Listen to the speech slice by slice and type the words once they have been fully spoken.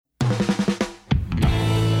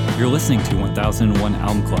You're listening to 1001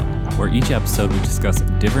 Album Club, where each episode we discuss a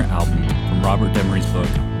different album from Robert Dimery's book,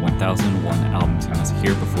 1001 Albums You Must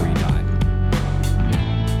Hear Before You Die.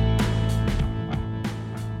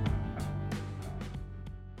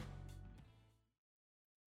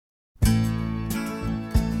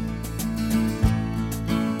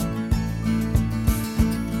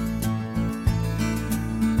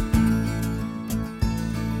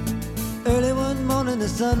 Early one morning the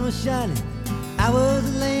sun was shining, I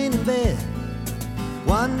was laying in bed,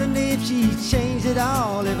 wondering if she'd changed it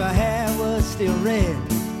all, if her hair was still red.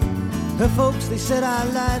 Her folks, they said our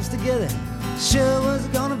lives together sure was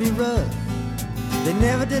gonna be rough. They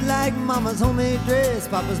never did like mama's homemade dress,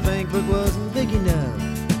 papa's bank book wasn't big enough.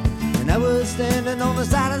 And I was standing on the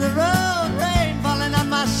side of the road, rain falling on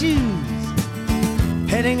my shoes,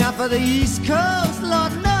 heading out for the East Coast.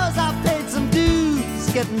 Lord knows I paid some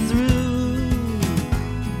dues getting through,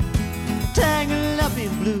 tangled up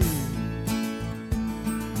in blue.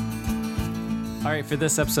 All right, for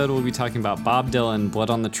this episode, we'll be talking about Bob Dylan, Blood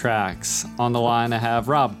on the Tracks. On the line, I have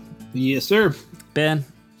Rob. Yes, sir. Ben.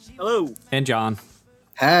 Hello. And John.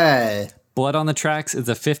 Hey. Blood on the Tracks is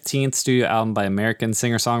the 15th studio album by American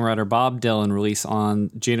singer-songwriter Bob Dylan, released on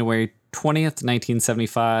January 20th,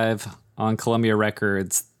 1975 on Columbia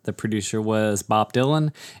Records. The producer was Bob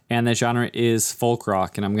Dylan, and the genre is folk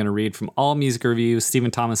rock. And I'm going to read from All Music Review, Stephen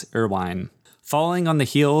Thomas Erlewine. Following on the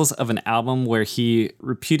heels of an album where he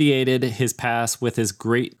repudiated his past with his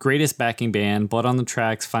greatest backing band, Blood on the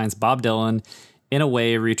Tracks finds Bob Dylan, in a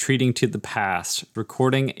way, retreating to the past,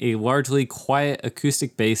 recording a largely quiet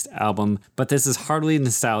acoustic-based album, but this is hardly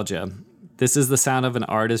nostalgia. This is the sound of an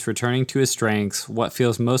artist returning to his strengths, what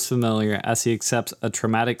feels most familiar as he accepts a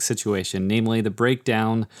traumatic situation, namely the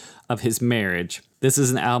breakdown of his marriage. This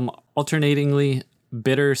is an album alternatingly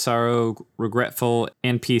bitter, sorrow, regretful,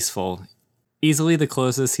 and peaceful. Easily the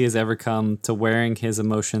closest he has ever come to wearing his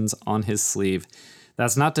emotions on his sleeve.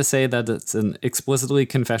 That's not to say that it's an explicitly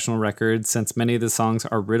confessional record, since many of the songs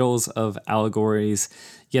are riddles of allegories,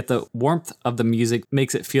 yet the warmth of the music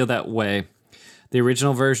makes it feel that way. The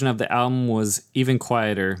original version of the album was even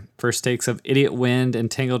quieter. First takes of Idiot Wind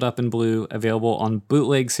and Tangled Up in Blue, available on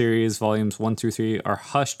Bootleg Series Volumes 1 through 3, are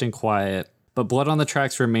hushed and quiet. But Blood on the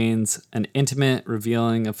Tracks remains an intimate,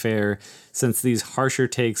 revealing affair, since these harsher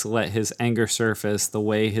takes let his anger surface the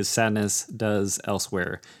way his sadness does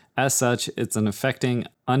elsewhere. As such, it's an affecting,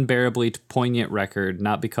 unbearably poignant record,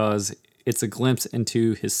 not because it's a glimpse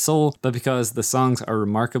into his soul, but because the songs are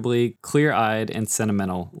remarkably clear-eyed and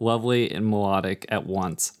sentimental, lovely and melodic at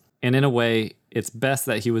once. And in a way, it's best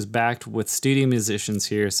that he was backed with studio musicians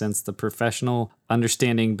here, since the professional,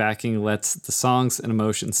 understanding backing lets the songs and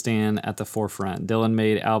emotions stand at the forefront. Dylan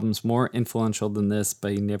made albums more influential than this,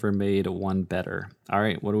 but he never made one better. All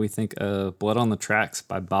right, what do we think of Blood on the Tracks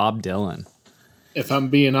by Bob Dylan? If I'm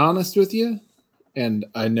being honest with you, and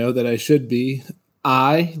I know that I should be,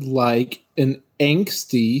 I like an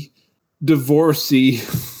angsty, divorcee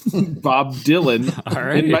Bob Dylan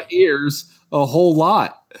in my ears a whole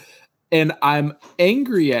lot. And I'm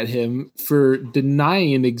angry at him for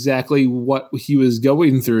denying exactly what he was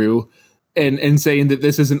going through and saying that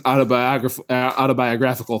this isn't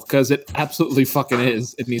autobiographical, because it absolutely fucking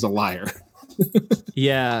is, and he's a liar.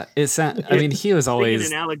 Yeah, I mean, he was always...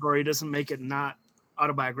 Thinking an allegory doesn't make it not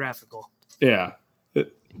autobiographical. Yeah.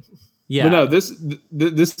 Yeah. But no, this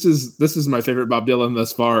is my favorite Bob Dylan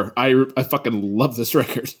thus far. I fucking love this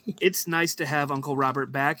record. It's nice to have Uncle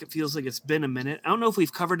Robert back. It feels like it's been a minute. I don't know if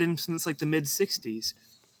we've covered him since like the mid '60s,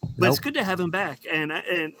 but It's good to have him back. And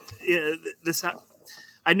I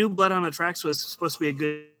knew Blood on the Tracks was supposed to be a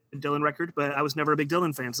good Dylan record, but I was never a big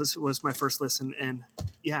Dylan fan. So this was my first listen, and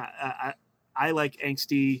yeah, I like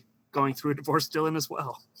angsty, going through a divorce Dylan as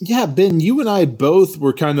well. Yeah, Ben, you and I both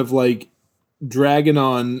were kind of like dragging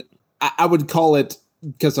on. I would call it,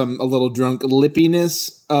 because I'm a little drunk,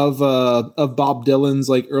 lippiness of Bob Dylan's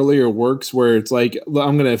like earlier works, where it's like,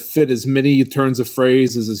 I'm going to fit as many turns of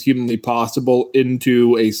phrase as humanly possible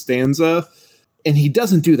into a stanza, and he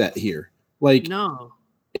doesn't do that here. Like, no,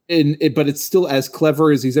 but it's still as clever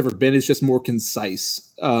as he's ever been. It's just more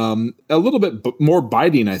concise, a little bit more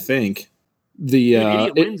biting, I think. The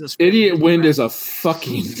Idiot Wind is a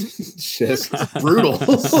fucking just brutal,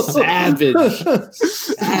 savage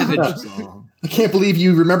song. I can't believe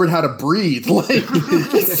you remembered how to breathe.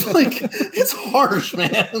 It's harsh,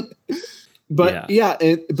 man. But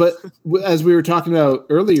but as we were talking about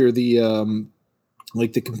earlier, the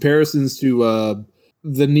the comparisons to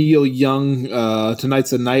the Neil Young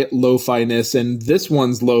Tonight's the Night lo-fi-ness, and this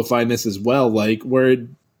one's lo-fi-ness as well, like where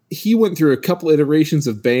he went through a couple iterations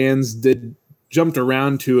of bands, did jumped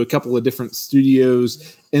around to a couple of different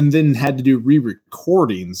studios and then had to do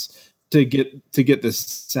re-recordings to get this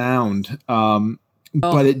sound.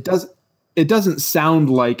 But it doesn't sound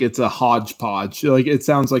like it's a hodgepodge. Like it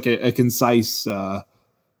sounds like a concise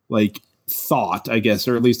like thought, I guess,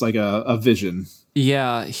 or at least like a vision.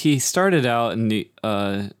 Yeah, he started out in New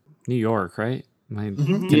York, right?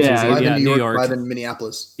 Yeah, New York, live in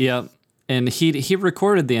Minneapolis. Yeah. And he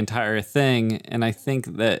recorded the entire thing, and I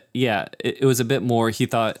think that, it was a bit more, he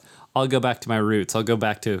thought, I'll go back to my roots. I'll go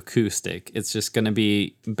back to acoustic. It's just going to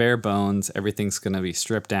be bare bones. Everything's going to be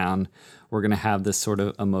stripped down. We're going to have this sort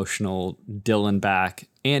of emotional Dylan back.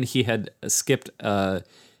 And he had skipped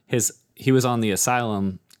he was on the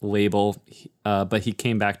Asylum label, but he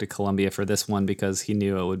came back to Columbia for this one because he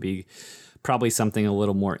knew it would be probably something a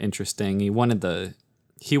little more interesting. He wanted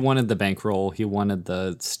the bankroll, he wanted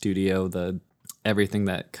the studio, everything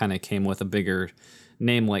that kind of came with a bigger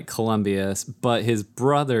name like Columbia. But his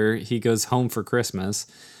brother, he goes home for Christmas.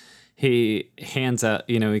 He hands out,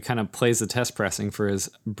 he kind of plays the test pressing for his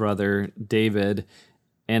brother David,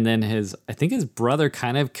 and then I think his brother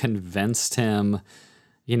kind of convinced him,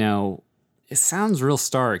 it sounds real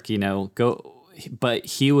stark, but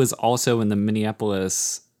he was also in the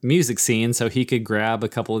Minneapolis music scene, so he could grab a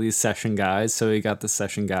couple of these session guys. So he got the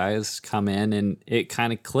session guys come in, and it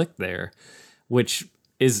kind of clicked there, which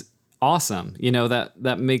is awesome.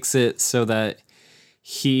 That makes it so that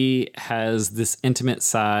he has this intimate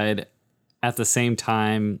side. At the same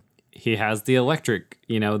time, he has the electric,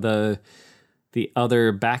 the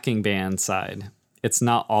other backing band side. It's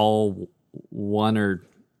not all one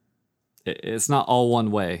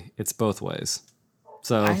way. It's both ways.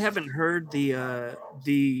 So I haven't heard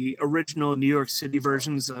the original New York City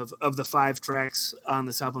versions of the 5 tracks on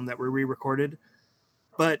this album that were re-recorded,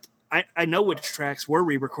 but I know which tracks were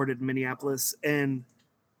re-recorded in Minneapolis, and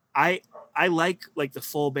I like the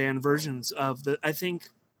full band versions of the. I think,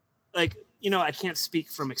 I can't speak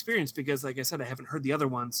from experience because, like I said, I haven't heard the other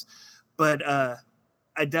ones, but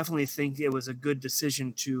I definitely think it was a good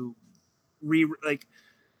decision to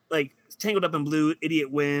like Tangled Up in Blue,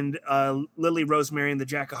 Idiot Wind, Lily Rosemary and the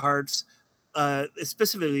Jack of Hearts,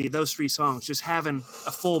 specifically those 3 songs, just having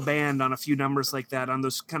a full band on a few numbers like that, on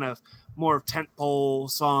those kind of more tentpole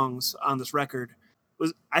songs on this record,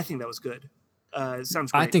 I think that was good. It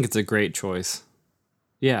sounds great. I think it's a great choice.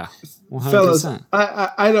 Yeah, 100%. Fellas,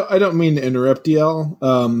 I don't mean to interrupt y'all,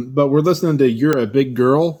 but we're listening to "You're a Big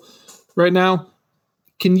Girl" right now.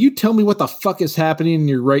 Can you tell me what the fuck is happening in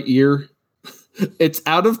your right ear? It's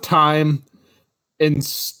out of time and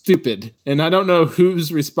stupid, and I don't know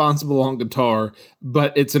who's responsible on guitar,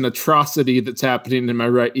 but it's an atrocity that's happening in my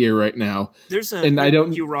right ear right now. There's a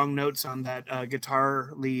few wrong notes on that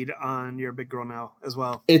guitar lead on "You're a Big Girl Now" as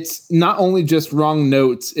well. It's not only just wrong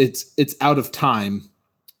notes; it's out of time,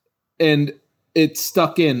 and it's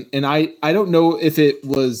stuck in. And I don't know if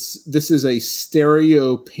this is a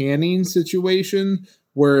stereo panning situation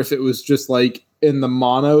where if it was just like in the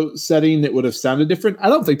mono setting, it would have sounded different. I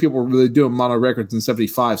don't think people were really doing mono records in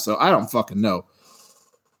 75, so I don't fucking know.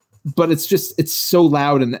 But it's so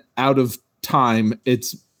loud and out of time.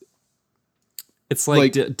 It's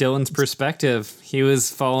like Dylan's perspective. He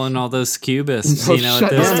was following all those cubists, at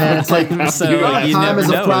this time. It's like time is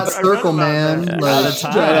a flat circle, man.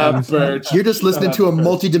 You're just listening to a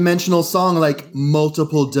multi-dimensional song, like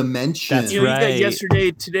multiple dimensions. That's right. You got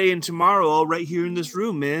yesterday, today, and tomorrow all right here in this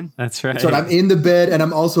room, man. That's right. So I'm in the bed, and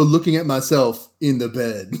I'm also looking at myself in the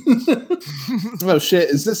bed. Oh shit!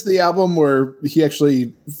 Is this the album where he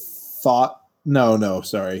actually thought? No,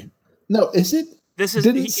 sorry. No, is it? This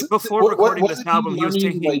is before recording this album. He was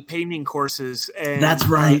taking painting courses, and that's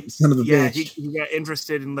right. Son of a bitch. He got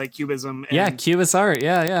interested in cubism. And, Cubist art.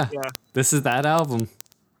 Yeah. This is that album.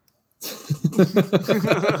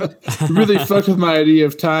 Really fucked with my idea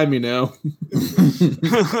of time,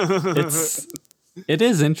 It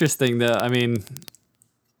is interesting though. I mean,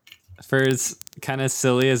 for as kind of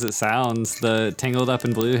silly as it sounds, the Tangled Up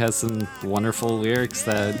in Blue has some wonderful lyrics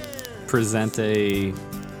that present a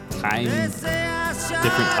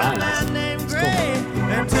different times. It's cool.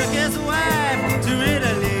 And took his wife to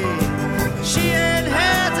Italy. She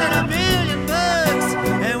inherited $1 million,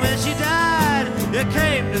 and when she died, it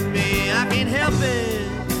came to me. I can't help it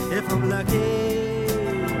if I'm lucky.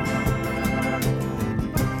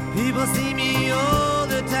 People see me all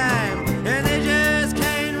the time, and they just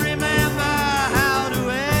can't remember how to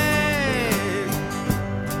act.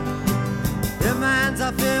 Their minds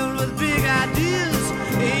are filled with big ideas,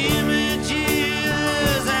 images,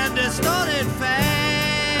 and distorted facts.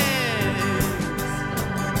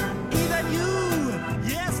 Even you,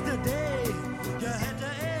 yesterday, you had to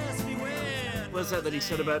ask me when was that he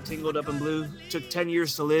said about Tangled Up in Blue? Took 10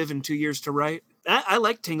 years to live and 2 years to write. I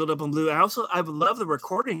like Tangled Up in Blue. I love the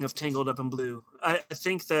recording of Tangled Up in Blue. I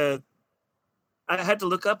think that I had to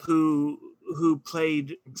look up who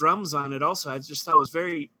played drums on it also. I just thought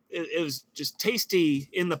it was just tasty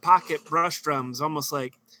in the pocket brush drums, almost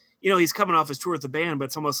like, he's coming off his tour with the band, but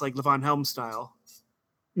it's almost like Levon Helm style.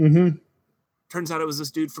 Mm-hmm. Turns out it was this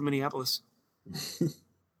dude from Minneapolis.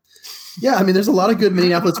 Yeah, I mean, there's a lot of good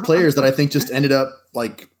Minneapolis players that I think just ended up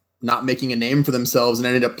like not making a name for themselves and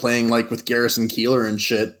ended up playing like with Garrison Keillor and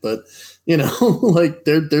shit. But like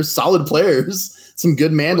they're solid players. Some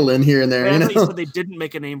good mandolin here and there. So they didn't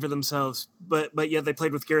make a name for themselves, but yet they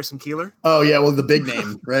played with Garrison Keillor. Oh yeah, well the big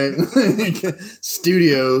name, right?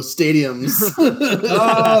 Stadiums.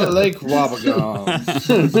 Lake Wobegon,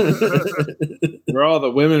 where all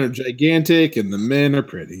the women are gigantic and the men are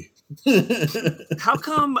pretty. How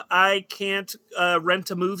come I can't rent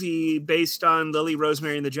a movie based on Lily,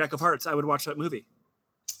 Rosemary, and the Jack of Hearts? I would watch that movie.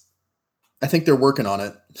 I think they're working on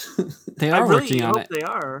it. They are working on it. They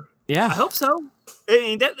are. Yeah, I hope so. I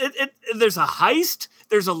mean, there's a heist.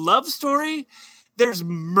 There's a love story. There's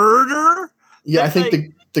murder. Yeah, I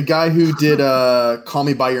think the guy who did Call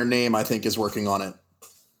Me By Your Name, I think, is working on it.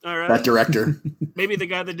 All right. That director. Maybe the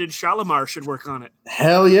guy that did Shalimar should work on it.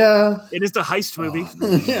 Hell yeah. It is the heist movie.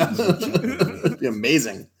 Yeah. It'd be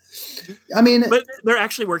amazing. I mean, but they're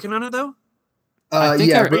actually working on it though. I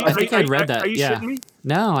think I read that. Are you shitting me?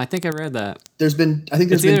 No, I think I read that. There's been either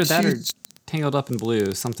that or Tangled Up in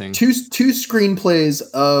Blue, something. Two screenplays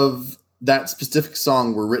of that specific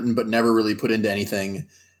song were written but never really put into anything.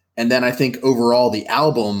 And then I think overall the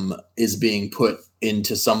album is being put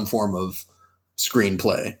into some form of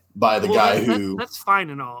screenplay by the guy who. That's fine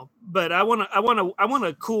and all, but I want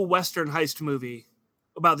a cool Western heist movie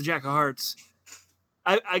about the Jack of Hearts.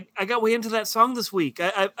 I got way into that song this week.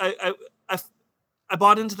 I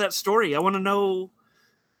bought into that story. I want to know.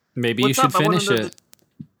 Maybe you should finish it.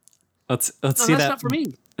 Let's see that. That's not for me.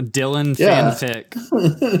 Dylan fanfic.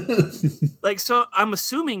 So I'm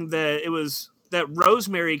assuming that it was that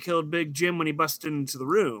Rosemary killed Big Jim when he busted into the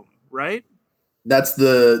room, right? That's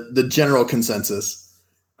the general consensus.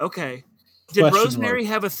 Okay. Did Rosemary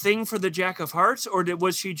have a thing for the Jack of Hearts, or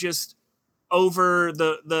was she just over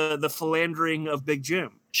the philandering of Big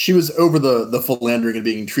Jim? She was over the philandering and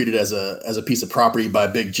being treated as a piece of property by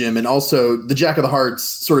Big Jim, and also the Jack of the Hearts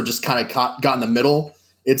sort of just kind of got in the middle.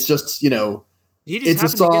 It's just he just it's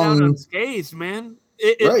happened a song. To get out unscathed, man.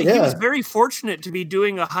 He was very fortunate to be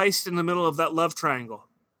doing a heist in the middle of that love triangle.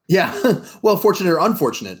 Yeah, well, fortunate or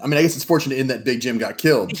unfortunate. I mean, I guess it's fortunate in that Big Jim got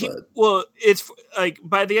killed. But. It's like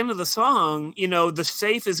by the end of the song, the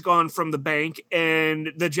safe is gone from the bank,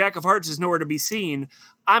 and the Jack of Hearts is nowhere to be seen.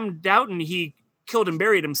 I'm doubting he killed and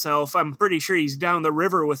buried himself. I'm pretty sure he's down the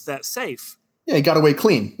river with that safe. Yeah, he got away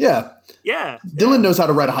clean. Yeah. Yeah. Dylan knows how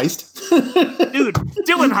to write a heist. Dude,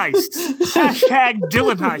 Dylan heist. Hashtag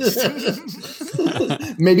Dylan heist.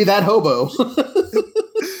 Maybe that hobo.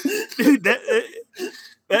 Dude,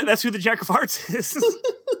 that's who the Jack of Hearts is.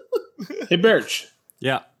 Hey, Birch.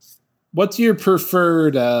 Yeah. What's your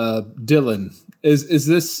preferred Dylan? Is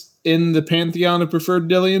this in the pantheon of preferred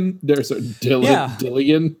Dylan? Dylan. Yeah.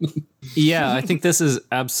 Dylan. Yeah, I think this is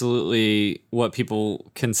absolutely what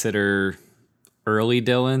people consider early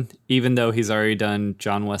Dylan, even though he's already done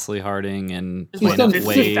John Wesley Harding and he's done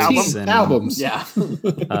 15 albums. Yeah.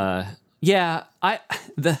 Yeah, it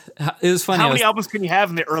was funny. How many albums can you have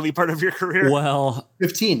in the early part of your career? Well,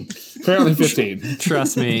 15. Apparently 15.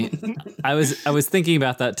 Trust me. I was thinking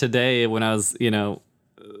about that today when I was,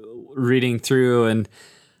 reading through, and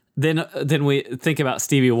then we think about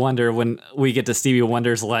Stevie Wonder. When we get to Stevie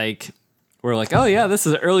Wonder's, we're like, oh yeah, this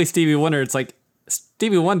is early Stevie Wonder. It's like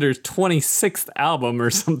Stevie Wonder's 26th album or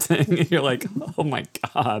something. And you're like, oh my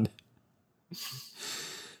God.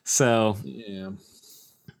 So yeah,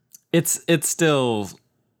 it's still,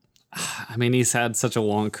 I mean, he's had such a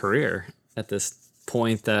long career at this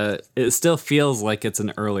point that it still feels like it's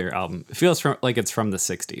an earlier album. It feels like it's from the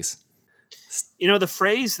 60s. The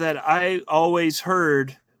phrase that I always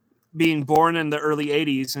heard being born in the early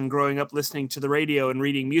 80s and growing up listening to the radio and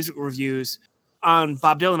reading music reviews on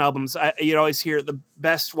Bob Dylan albums, you'd always hear the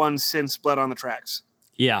best one since Blood on the Tracks.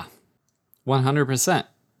 Yeah, 100%.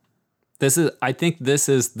 I think this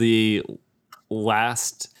is the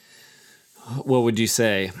last, what would you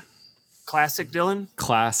say? Classic Dylan?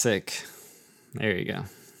 Classic. There you go.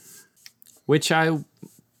 Which I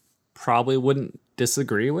probably wouldn't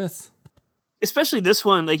disagree with. Especially this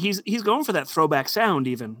one, he's going for that throwback sound.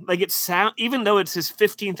 Even even though it's his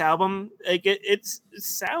 15th album, it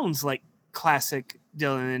sounds like classic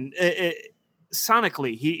Dylan.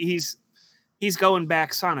 Sonically, he's he's going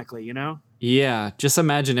back sonically, you know? Yeah, just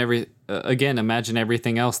imagine imagine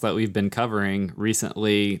everything else that we've been covering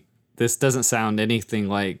recently. This doesn't sound anything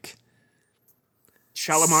like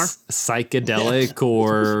Shalimar, psychedelic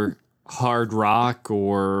or hard rock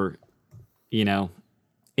or, you know,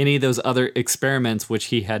 any of those other experiments which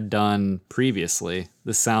he had done previously.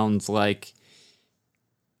 This sounds like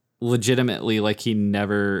legitimately like he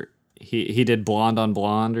did Blonde on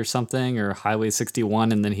Blonde or something, or Highway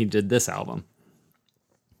 61, and then he did this album.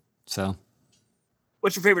 So,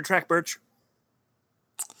 what's your favorite track, Birch?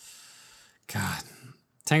 God,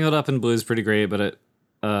 Tangled Up in Blue is pretty great, but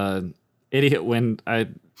Idiot Wind, I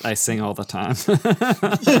sing all the time.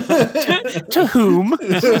 To whom?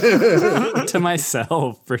 To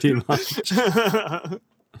myself, pretty much.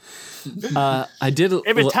 I did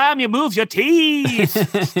every time you move your teeth.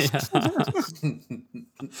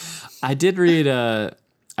 I did read.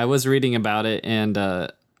 I was reading about it, and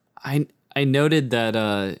I noted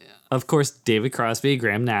that of course David Crosby,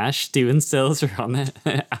 Graham Nash, Stephen Stills are on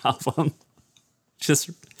the album. Just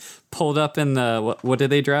pulled up in the what did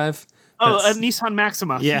they drive? Oh, a Nissan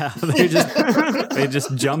Maxima. Yeah, they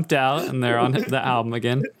just jumped out and they're on the album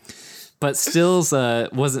again. But Stills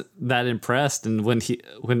wasn't that impressed, and when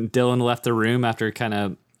Dylan left the room after kind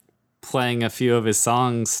of playing a few of his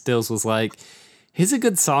songs, Stills was like, "He's a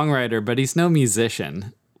good songwriter, but he's no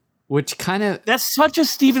musician," which kind of that's such a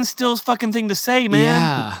Stephen Stills fucking thing to say, man.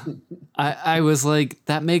 Yeah, I was like,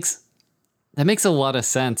 that makes a lot of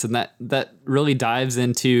sense, and that really dives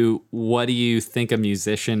into what do you think a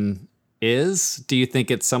musician is? Do you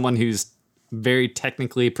think it's someone who's very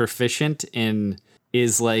technically proficient and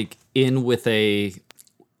is like in with a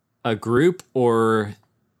group, or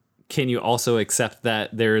can you also accept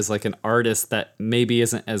that there is like an artist that maybe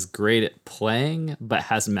isn't as great at playing but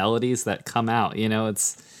has melodies that come out? You know,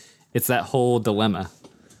 it's that whole dilemma.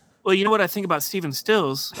 Well, you know what I think about Stephen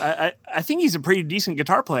Stills? I think he's a pretty decent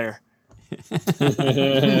guitar player. You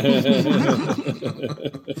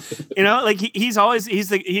know, like he's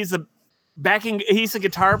the backing. He's the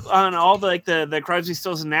guitar on all the Crosby,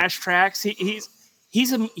 Stills and Nash tracks.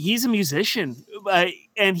 He's a musician,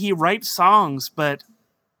 and he writes songs, but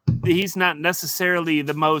he's not necessarily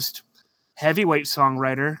the most heavyweight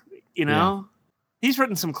songwriter. You know, he's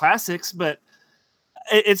written some classics, but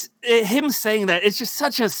it's him saying that. It's just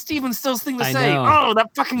such a Stephen Stills thing to say. Know. Oh,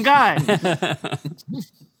 that fucking guy.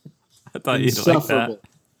 I thought you'd like that.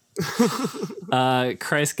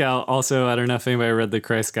 Kreisgau also, I don't know if anybody read the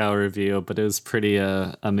Kreisgau review, but it was pretty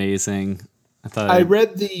amazing. I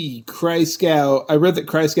read the Kreisgau. I read that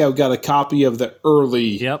Kreisgau got a copy of the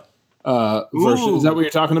early version. Is that what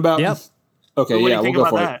you're talking about? Yep. Okay, we'll go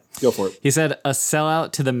for it. Go for it. He said, a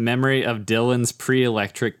sellout to the memory of Dylan's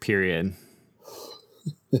pre-electric period.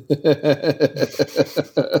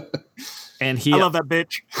 And I love that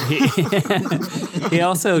bitch. He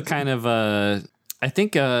also kind of, I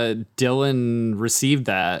think Dylan received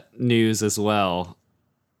that news as well.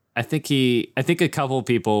 I think a couple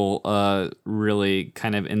people really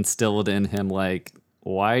kind of instilled in him, like,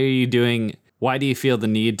 why do you feel the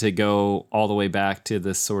need to go all the way back to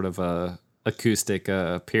this sort of acoustic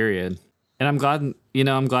period? And I'm glad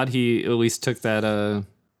he at least took that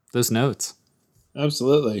those notes.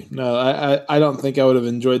 Absolutely. No, I don't think I would have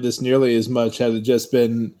enjoyed this nearly as much had it just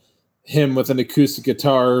been him with an acoustic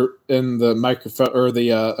guitar and the microphone or the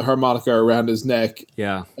harmonica around his neck.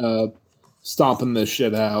 Yeah. Stomping this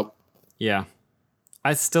shit out. Yeah.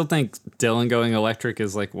 I still think Dylan going electric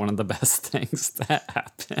is like one of the best things that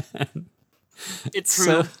happened. It's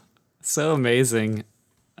true. So amazing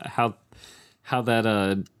how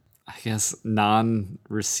that I guess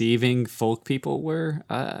non-receiving folk people were.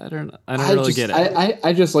 I don't really get it.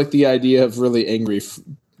 I just like the idea of really angry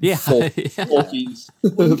folkies.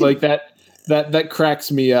 Like that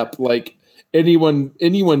cracks me up. Like anyone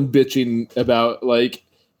bitching about like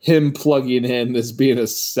him plugging in as being a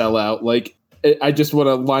sellout. Like I just want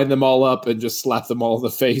to line them all up and just slap them all in the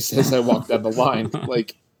face as I walk down the line.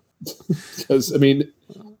 Like, because I mean,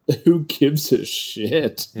 who gives a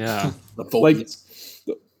shit? Yeah, like.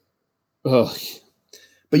 Ugh.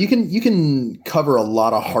 But you can cover a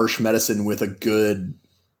lot of harsh medicine with a good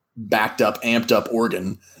backed up, amped up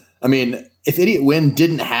organ. I mean, if Idiot Wind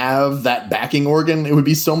didn't have that backing organ, it would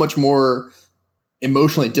be so much more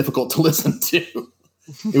emotionally difficult to listen to.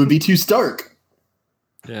 It would be too stark.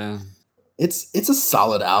 Yeah. It's a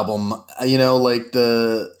solid album. You know, like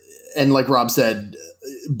like Rob said,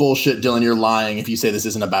 bullshit, Dylan, you're lying if you say this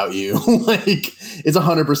isn't about you. Like it's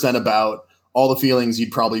 100% about all the feelings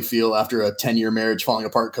you'd probably feel after a 10-year marriage falling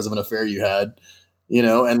apart because of an affair you had, you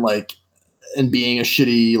know, and being a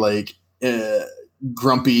shitty, like,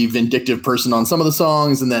 grumpy, vindictive person on some of the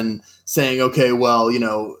songs, and then saying, okay, well,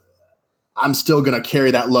 I'm still going to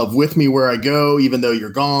carry that love with me where I go, even though you're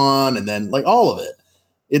gone. And then like all of it,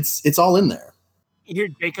 it's all in there. You hear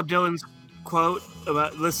Jacob Dylan's quote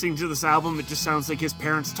about listening to this album. It just sounds like his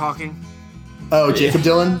parents talking. Oh, Jacob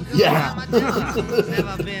Dylan? Yeah.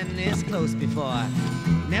 Never been this close before.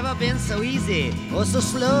 Never been so easy or so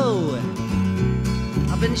slow.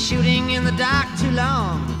 I've been shooting in the dark too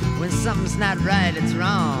long. When something's not right, it's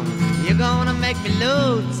wrong. You're gonna make me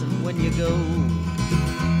lonesome when you go.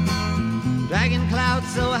 Dragging clouds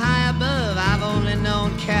so high above, I've only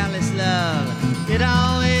known careless love. It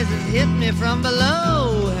always has hit me from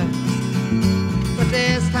below. But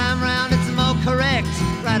this time round it's more correct.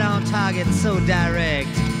 Right on target, so direct.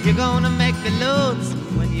 You're gonna make me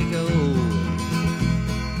lonesome when you go.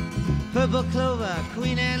 Purple clover,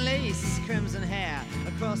 queen and lace, crimson hair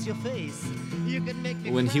across your face. You could make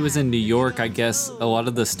me when he was in New York, I guess a lot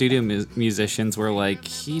of the studio musicians were like,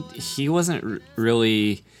 he wasn't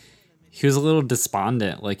really, he was a little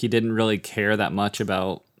despondent. Like he didn't really care that much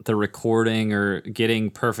about the recording or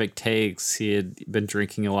getting perfect takes. He had been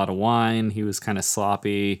drinking a lot of wine. He was kind of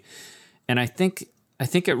sloppy. And I think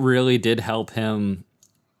it really did help him,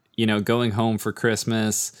 going home for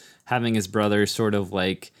Christmas, having his brother sort of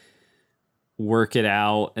like work it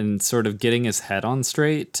out and sort of getting his head on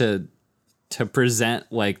straight to present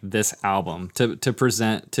like this album, to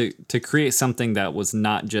present, to create something that was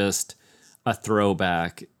not just a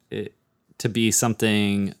throwback, to be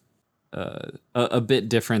something a bit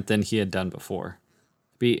different than he had done before,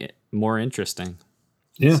 be more interesting.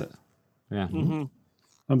 Yeah. So, yeah. Mm-hmm.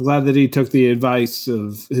 I'm glad that he took the advice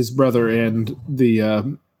of his brother and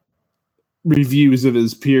the reviews of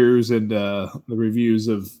his peers and the reviews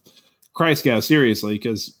of Christgau seriously,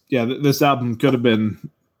 because this album could have been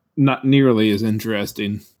not nearly as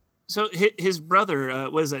interesting. So his brother,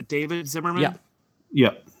 was that David Zimmerman? Yeah.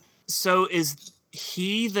 Yep. So is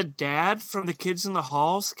he the dad from the Kids in the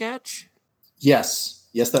Hall sketch? Yes,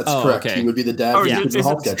 that's Oh, correct. okay. He would be the dad. Or of the is Kids it in the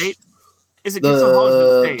Hall the sketch. state? Is it Kids in the Hall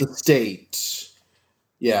or the The state? state.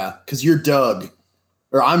 Yeah, because you're Doug.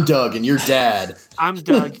 Or I'm Doug and you're Dad. I'm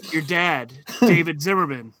Doug, your dad, David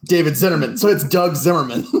Zimmerman. David Zimmerman. So it's Doug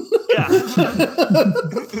Zimmerman. Yeah. We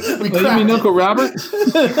You mean cracked Uncle Robert?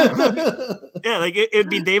 it. Yeah, like it'd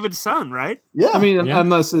be David's son, right? Yeah. I mean, Yeah.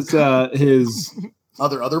 unless it's his,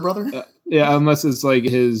 other brother? unless it's like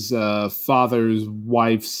his father's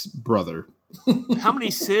wife's brother. How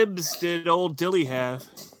many sibs did old Dilly have?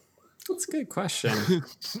 That's a good question.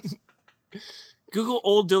 Google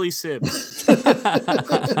old Dilly sibs.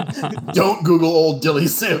 Don't Google old Dilly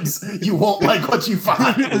Sims. You won't like what you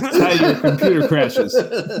find. That's how your computer crashes.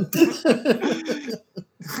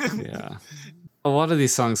 Yeah. A lot of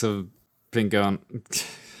these songs have gone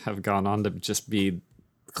on to just be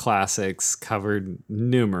classics covered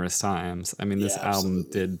numerous times. I mean, this Yeah, album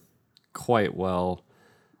absolutely. did quite well.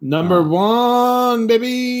 Number one,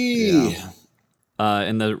 baby. Yeah.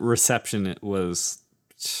 And the reception, it was,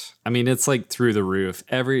 I mean, it's like through the roof.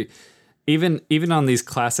 Even on these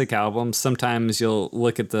classic albums, sometimes you'll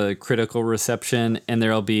look at the critical reception and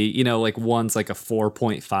there'll be, like one's like a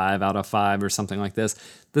 4.5 out of 5 or something like this.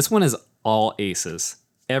 This one is all aces.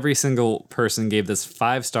 Every single person gave this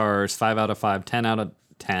 5 stars, 5 out of 5, 10 out of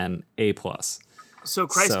 10, A+. So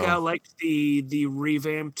Christgau liked the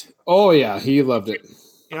revamped. Oh, yeah. He loved it.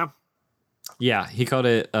 Yeah, Yeah, he called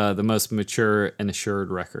it the most mature and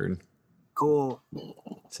assured record. cool.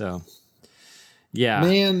 So, yeah.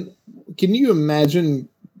 Man, can you imagine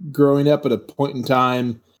growing up at a point in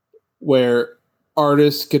time where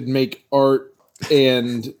artists could make art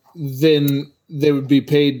and then they would be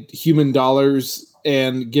paid human dollars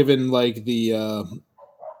and given like the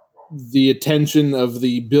attention of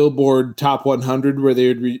the Billboard Top 100 where they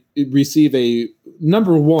would receive a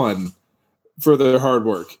number 1 for their hard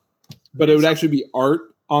work, but it would actually be art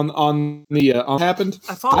on the happened.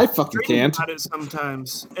 I fucking can't. About it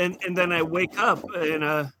sometimes, and then I wake up and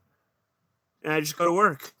I just go to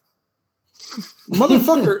work.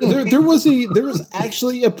 Motherfucker, there was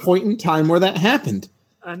actually a point in time where that happened.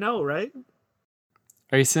 I know, right?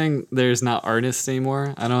 Are you saying there's not artists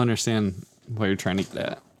anymore? I don't understand what you're trying to get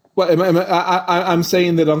at. Well, I'm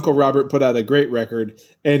saying that Uncle Robert put out a great record,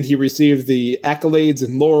 and he received the accolades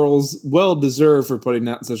and laurels well deserved for putting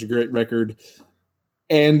out such a great record.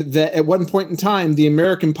 And that at one point in time, the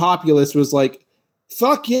American populace was like,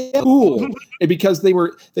 "Fuck yeah, cool!" And because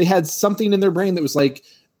they had something in their brain that was like,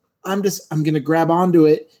 I'm going to grab onto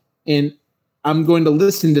it, and I'm going to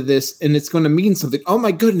listen to this, and it's going to mean something. Oh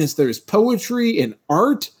my goodness, there's poetry and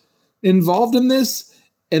art involved in this.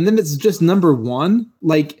 And then it's just number 1.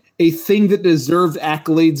 Like, a thing that deserved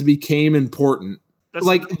accolades became important. That's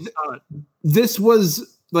Like this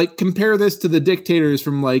was like, compare this to the Dictators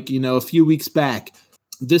from like, a few weeks back.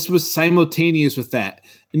 This was simultaneous with that.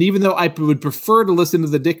 And even though I would prefer to listen to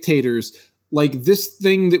the Dictators, like this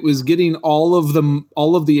thing that was getting all of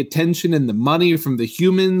the attention and the money from the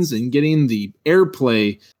humans and getting the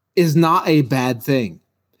airplay is not a bad thing.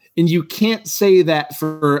 And you can't say that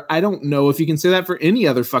for, I don't know if you can say that for any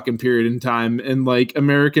other fucking period in time in like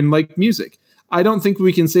American like music. I don't think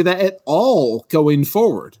we can say that at all going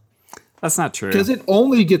forward. That's not true. Because it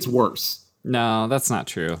only gets worse. No, that's not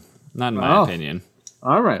true. Not in my opinion.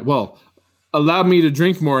 All right. Well, allow me to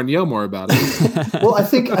drink more and yell more about it. Well, I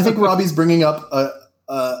think Robbie's bringing up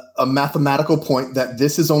a mathematical point that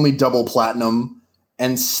this is only double platinum,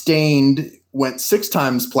 and Stained went 6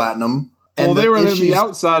 times platinum. And they were on the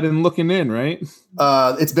outside and looking in, right?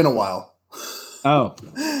 It's been a while. Oh.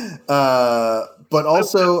 But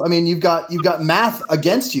also, I mean, you've got math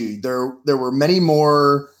against you. There were many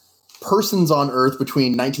more persons on Earth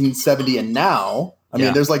between 1970 and now. I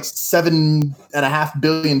mean, there's like 7.5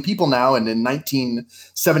 billion people now, and in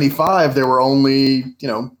 1975 there were only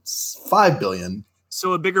 5 billion.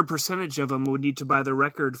 So a bigger percentage of them would need to buy the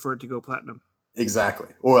record for it to go platinum. Exactly.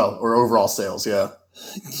 Well, or overall sales, yeah.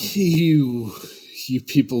 You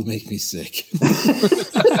people make me sick.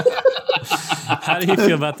 How do you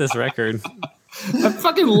feel about this record? I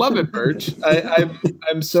fucking love it, Birch.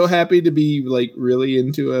 I'm so happy to be like really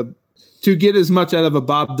into to get as much out of a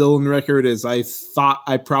Bob Dylan record as I thought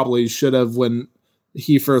I probably should have when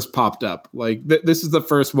he first popped up. Like this is the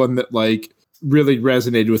first one that like really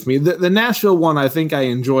resonated with me. The Nashville one I think I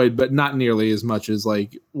enjoyed, but not nearly as much as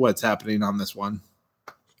like what's happening on this one.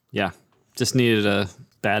 Yeah, just needed a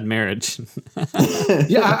bad marriage.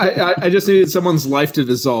 Yeah, I just needed someone's life to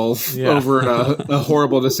dissolve over a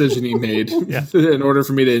horrible decision he made in order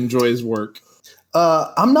for me to enjoy his work.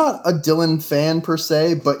 I'm not a Dylan fan per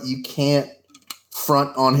se, but you can't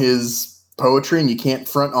front on his poetry and you can't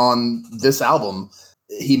front on this album.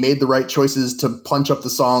 He made the right choices to punch up the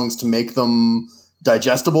songs to make them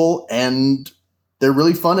digestible, and they're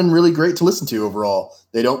really fun and really great to listen to overall.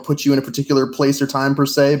 They don't put you in a particular place or time per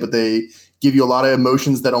se, but they give you a lot of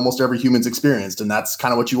emotions that almost every human's experienced, and that's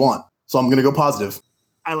kind of what you want. So I'm going to go positive.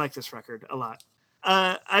 I like this record a lot.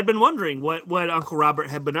 I've been wondering what Uncle Robert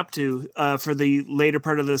had been up to for the later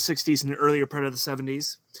part of the 60s and the earlier part of the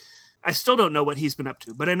 70s. I still don't know what he's been up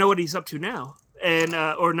to, but I know what he's up to now. And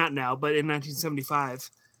or not now, but in 1975.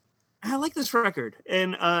 I like this record.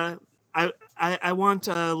 And I want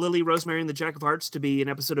Lily, Rosemary, and the Jack of Hearts to be an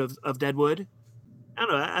episode of Deadwood. I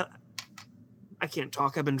don't know. I can't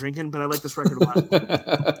talk. I've been drinking, but I like this record a lot.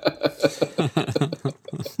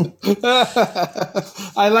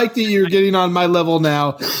 I like that you're getting on my level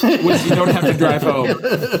now, which you don't have to drive home. And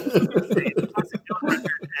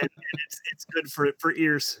it's good for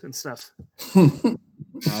ears and stuff.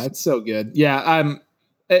 That's so good. Yeah,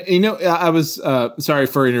 I was sorry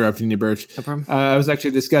for interrupting you, Birch. No problem. I was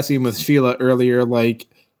actually discussing with Sheila earlier, like,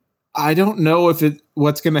 I don't know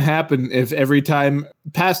what's going to happen if every time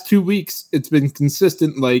past 2 weeks it's been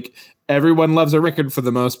consistent. Like everyone loves a record for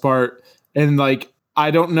the most part, and like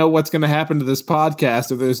I don't know what's going to happen to this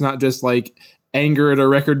podcast if there's not just like anger at a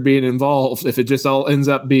record being involved. If it just all ends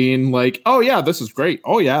up being like, oh yeah, this is great.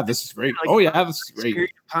 Oh yeah, this is great. Oh yeah, this is great.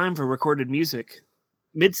 Period of time for recorded music,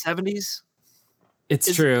 mid-70s.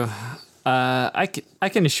 It's true. I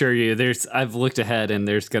can assure you, I've looked ahead, and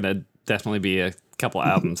there's gonna definitely be a couple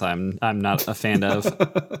albums I'm not a fan of.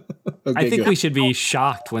 Okay, I think good. we should be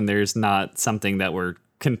shocked when there's not something that we're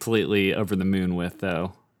completely over the moon with,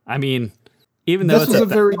 though. I mean, even though this was a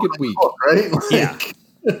very good week, right?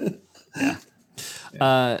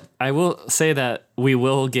 Yeah. I will say that we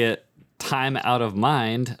will get Time Out of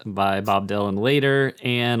Mind by Bob Dylan later,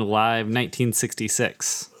 and Live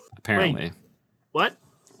 1966, apparently. Wait, what?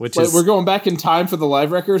 Which Wait, is, we're going back in time for the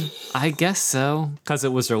live record? I guess so, because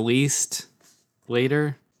it was released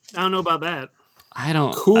later. I don't know about that. I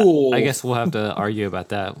don't. Cool. I guess we'll have to argue about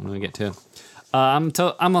that when we get to it. I'm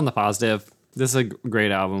on the positive. This is a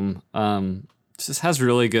great album. Just has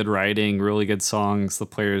really good writing, really good songs. The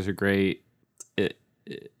players are great.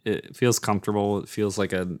 It feels comfortable. It feels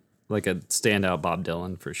like a standout Bob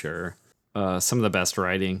Dylan for sure. Some of the best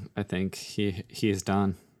writing I think he has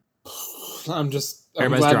done. I'm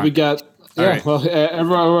Everybody's glad drunk. we got. All Yeah, right. well,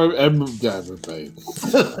 everybody.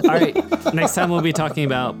 All right. Next time we'll be talking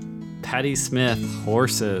about Patti Smith,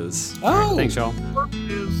 Horses. All right, Oh. thanks, y'all.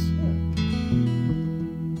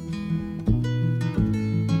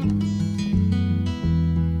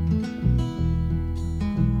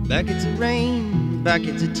 Buckets of rain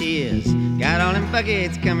buckets of tears. Got all them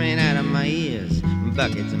buckets coming out of my ears.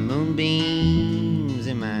 Buckets of moonbeams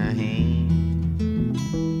in my hand.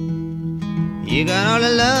 You got all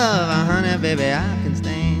the love, honey, baby, I can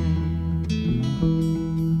stand.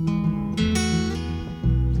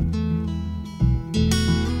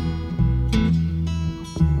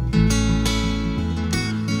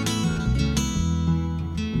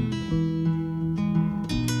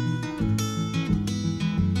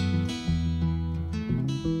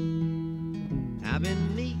 I've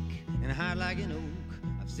been meek and hard like an oak.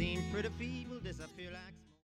 I've seen pretty people disappear like